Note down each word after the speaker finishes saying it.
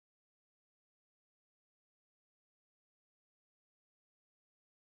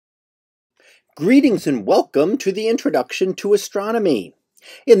Greetings and welcome to the Introduction to Astronomy.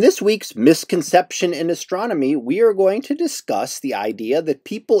 In this week's Misconception in Astronomy, we are going to discuss the idea that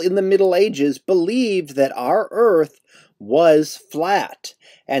people in the Middle Ages believed that our Earth was flat,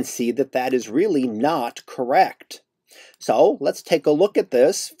 and see that that is really not correct. So let's take a look at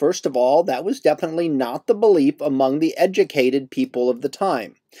this. First of all, that was definitely not the belief among the educated people of the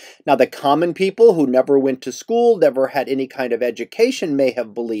time. Now, the common people who never went to school, never had any kind of education may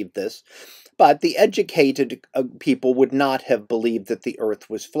have believed this, but the educated people would not have believed that the Earth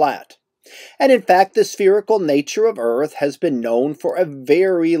was flat. And in fact, the spherical nature of Earth has been known for a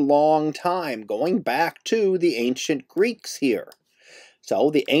very long time, going back to the ancient Greeks here. So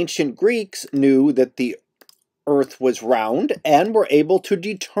the ancient Greeks knew that the Earth was round and were able to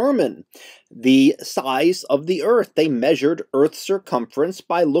determine the size of the Earth. They measured Earth's circumference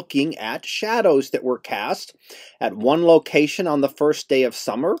by looking at shadows that were cast. At one location on the first day of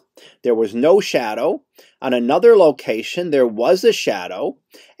summer, there was no shadow. On another location, there was a shadow,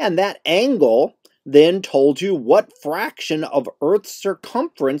 and that angle then told you what fraction of Earth's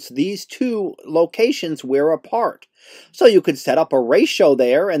circumference these two locations were apart. So you could set up a ratio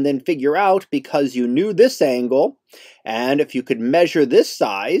there and then figure out, because you knew this angle, and if you could measure this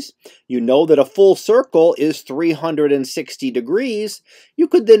size, you know that a full circle is 360 degrees, you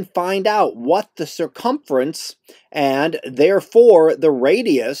could then find out what the circumference and therefore the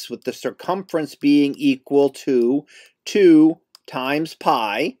radius, with the circumference being equal to 2 times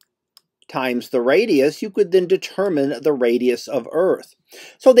pi times the radius, you could then determine the radius of Earth.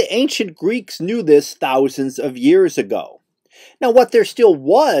 So the ancient Greeks knew this thousands of years ago. Now, what there still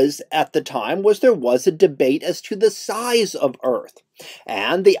was at the time was there was a debate as to the size of Earth.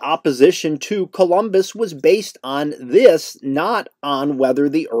 And the opposition to Columbus was based on this, not on whether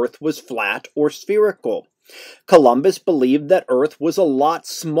the Earth was flat or spherical. Columbus believed that Earth was a lot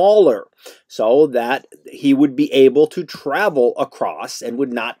smaller, so that he would be able to travel across and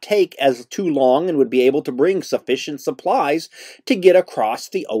would not take as too long and would be able to bring sufficient supplies to get across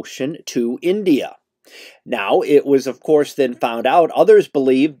the ocean to India. Now, it was of course then found out others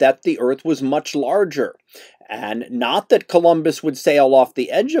believed that the Earth was much larger, and not that Columbus would sail off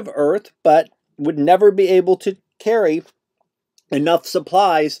the edge of Earth, but would never be able to carry enough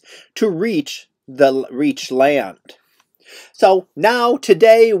supplies to reach land. So now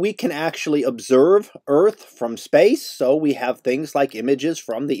today we can actually observe Earth from space. So we have things like images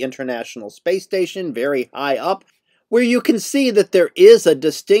from the International Space Station very high up, where you can see that there is a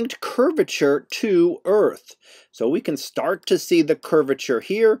distinct curvature to Earth. So we can start to see the curvature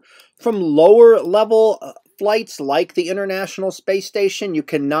here. From lower level flights like the International Space Station, you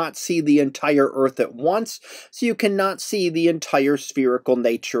cannot see the entire Earth at once, so you cannot see the entire spherical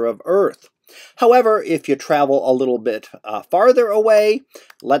nature of Earth. However, if you travel a little bit farther away,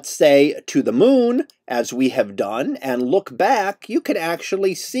 let's say to the moon, as we have done, and look back, you can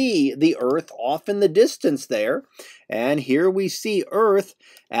actually see the Earth off in the distance there. And here we see Earth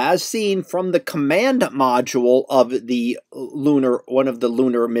as seen from the command module of the one of the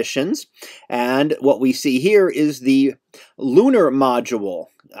lunar missions. And what we see here is the lunar module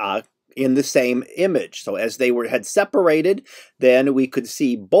in the same image. So as they had separated, then we could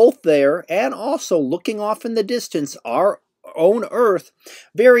see both there, and also looking off in the distance, our own Earth,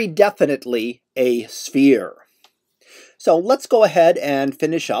 very definitely a sphere. So let's go ahead and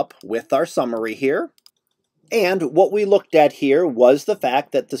finish up with our summary here. And what we looked at here was the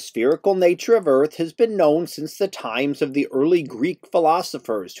fact that the spherical nature of Earth has been known since the times of the early Greek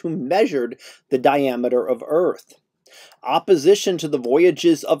philosophers who measured the diameter of Earth. Opposition to the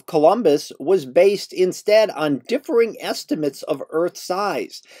voyages of Columbus was based instead on differing estimates of Earth's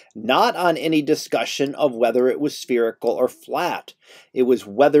size, not on any discussion of whether it was spherical or flat. It was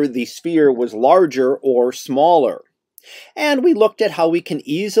whether the sphere was larger or smaller. And we looked at how we can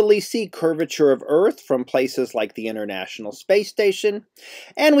easily see curvature of Earth from places like the International Space Station,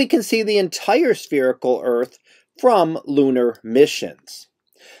 and we can see the entire spherical Earth from lunar missions.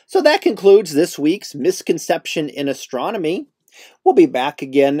 So that concludes this week's Misconception in Astronomy. We'll be back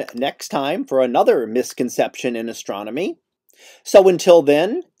again next time for another Misconception in Astronomy. So until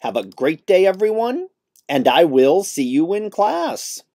then, have a great day, everyone, and I will see you in class.